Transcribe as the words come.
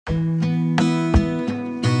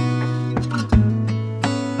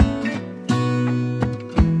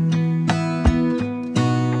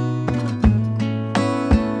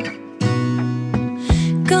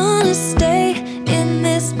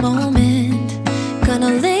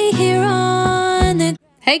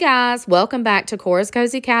Hey guys, welcome back to Cora's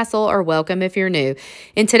Cozy Castle, or welcome if you're new.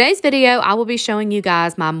 In today's video, I will be showing you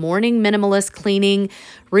guys my morning minimalist cleaning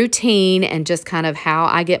routine and just kind of how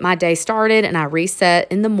I get my day started and I reset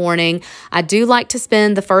in the morning. I do like to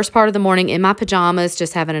spend the first part of the morning in my pajamas,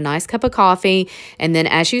 just having a nice cup of coffee. And then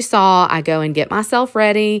as you saw, I go and get myself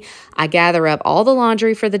ready. I gather up all the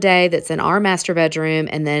laundry for the day that's in our master bedroom.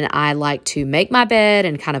 And then I like to make my bed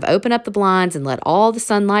and kind of open up the blinds and let all the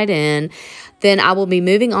sunlight in. Then I will be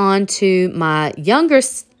moving on to my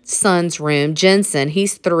youngest son's room, Jensen.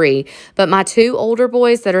 He's 3, but my 2 older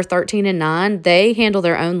boys that are 13 and 9, they handle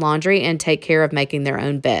their own laundry and take care of making their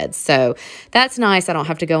own beds. So that's nice. I don't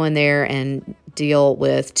have to go in there and deal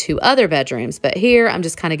with 2 other bedrooms. But here I'm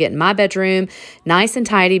just kind of getting my bedroom nice and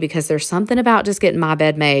tidy because there's something about just getting my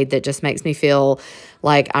bed made that just makes me feel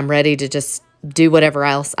like I'm ready to just do whatever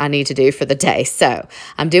else I need to do for the day. So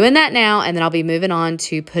I'm doing that now, and then I'll be moving on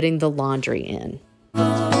to putting the laundry in. And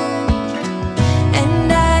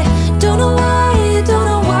I don't know why, don't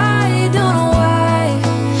know why, don't know why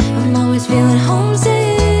I'm always feeling homesick.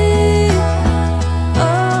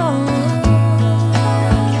 Oh,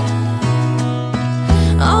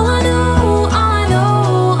 all I know, all I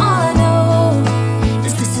know, all I know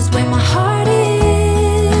is this is where my heart is.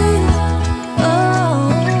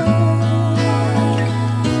 Oh,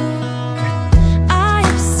 I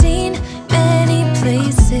have seen many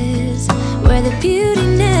places where the beauty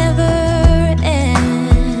never ends.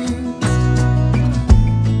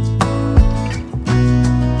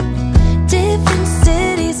 Different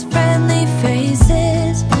cities, friendly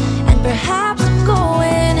faces, and perhaps I'm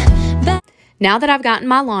going back. Now that I've gotten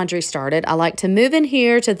my laundry started, I like to move in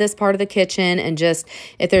here to this part of the kitchen and just,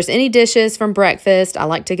 if there's any dishes from breakfast, I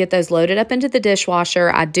like to get those loaded up into the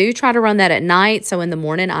dishwasher. I do try to run that at night, so in the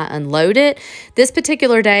morning I unload it. This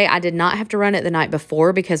particular day, I did not have to run it the night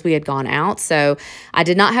before because we had gone out, so I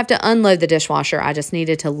did not have to unload the dishwasher. I just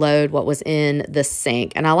needed to load what was in the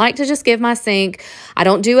sink. And I like to just give my sink, I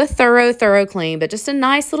don't do a thorough clean, but just a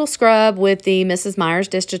nice little scrub with the Mrs. Meyer's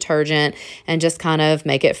dish detergent and just kind of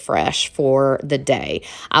make it fresh for the day.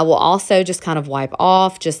 I will also just kind of wipe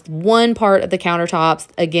off just one part of the countertops.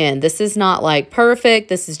 Again, this is not like perfect.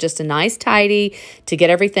 This is just a nice tidy to get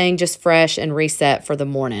everything just fresh and reset for the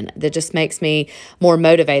morning. That just makes me more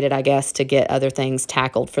motivated, I guess, to get other things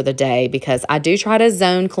tackled for the day, because I do try to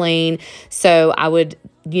zone clean. So I would,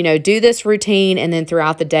 you know, do this routine, and then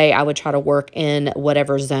throughout the day, I would try to work in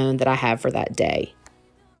whatever zone that I have for that day.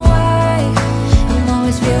 Why I'm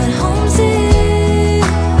always feeling homesick.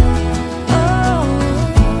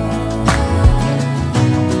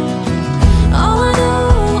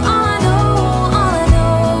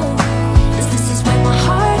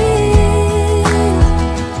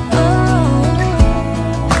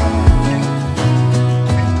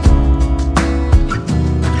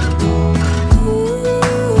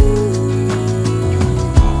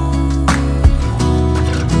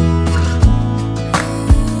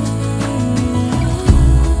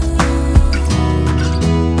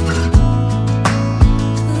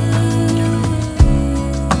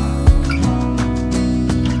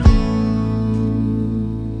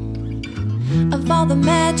 All the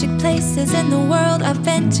magic places in the world I've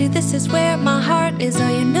been to, this is where my heart is. Oh,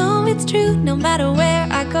 you know it's true. No matter where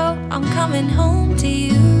I go, I'm coming home to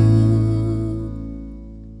you.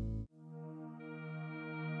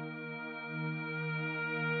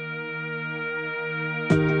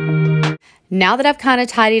 Now that I've kind of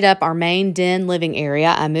tidied up our main den living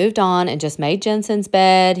area, I moved on and just made Jensen's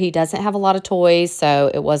bed. He doesn't have a lot of toys,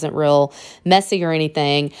 so it wasn't real messy or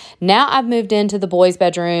anything. Now I've moved into the boys'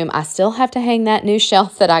 bedroom. I still have to hang that new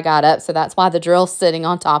shelf that I got up, so that's why the drill's sitting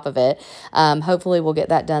on top of it. Hopefully we'll get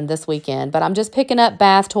that done this weekend. But I'm just picking up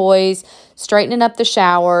bath toys, straightening up the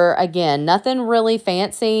shower. Again, nothing really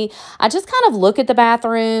fancy. I just kind of look at the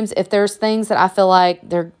bathrooms. If there's things that I feel like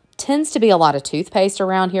there tends to be a lot of toothpaste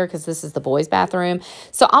around here because this is the boys' bathroom.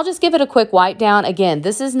 So I'll just give it a quick wipe down. Again,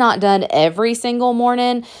 this is not done every single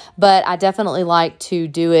morning, but I definitely like to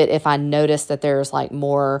do it if I notice that there's like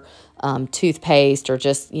more toothpaste or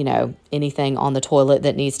just, you know, anything on the toilet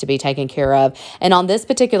that needs to be taken care of. And on this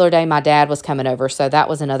particular day, my dad was coming over, so that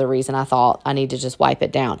was another reason I thought I need to just wipe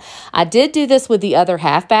it down. I did do this with the other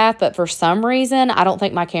half bath, but for some reason, I don't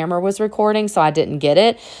think my camera was recording, so I didn't get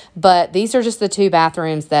it. But these are just the 2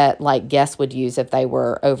 bathrooms that like guests would use if they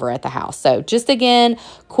were over at the house. So just again,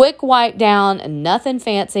 quick wipe down, nothing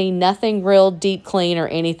fancy, nothing real deep clean or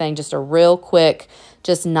anything, just a real quick,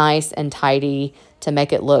 just nice and tidy to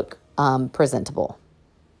make it look presentable.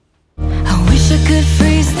 I wish I could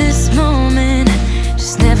freeze this moment,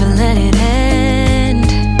 just never let it end.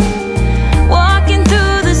 Walking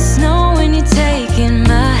through the snow when you're taking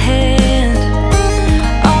my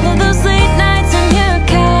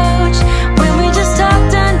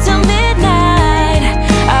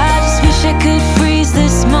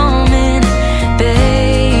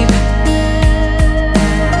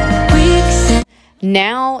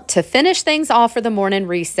Now, to finish things off for the morning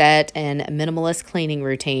reset and minimalist cleaning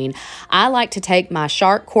routine, I like to take my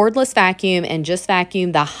Shark cordless vacuum and just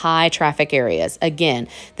vacuum the high traffic areas. Again,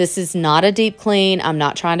 this is not a deep clean. I'm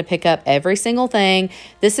not trying to pick up every single thing.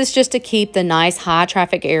 This is just to keep the nice high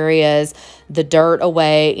traffic areas, the dirt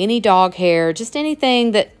away, any dog hair, just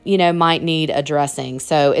anything that, you know, might need addressing.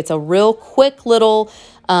 So it's a real quick little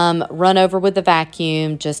run over with the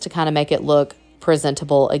vacuum just to kind of make it look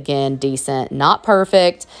presentable, again, decent, not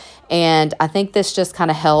perfect. And I think this just kind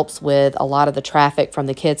of helps with a lot of the traffic from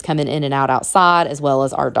the kids coming in and out outside, as well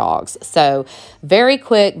as our dogs. So very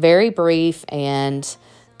quick, very brief, and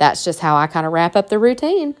that's just how I kind of wrap up the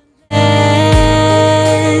routine. Just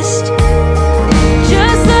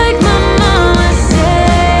like my mama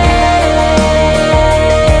said.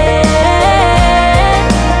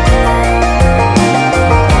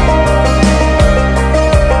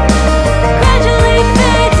 Gradually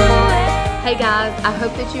fades away. Hey guys, I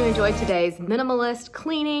hope that you enjoyed today's minimalist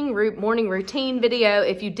cleaning morning routine video.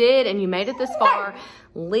 If you did and you made it this far,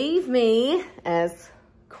 leave me, as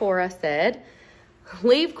Cora said,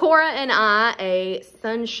 leave Cora and I a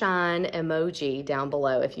sunshine emoji down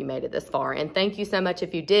below if you made it this far. And thank you so much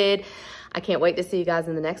if you did. I can't wait to see you guys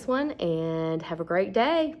in the next one, and have a great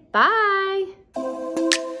day. Bye.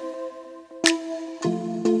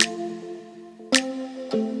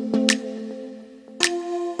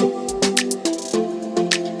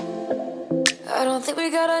 I don't think we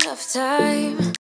got enough time.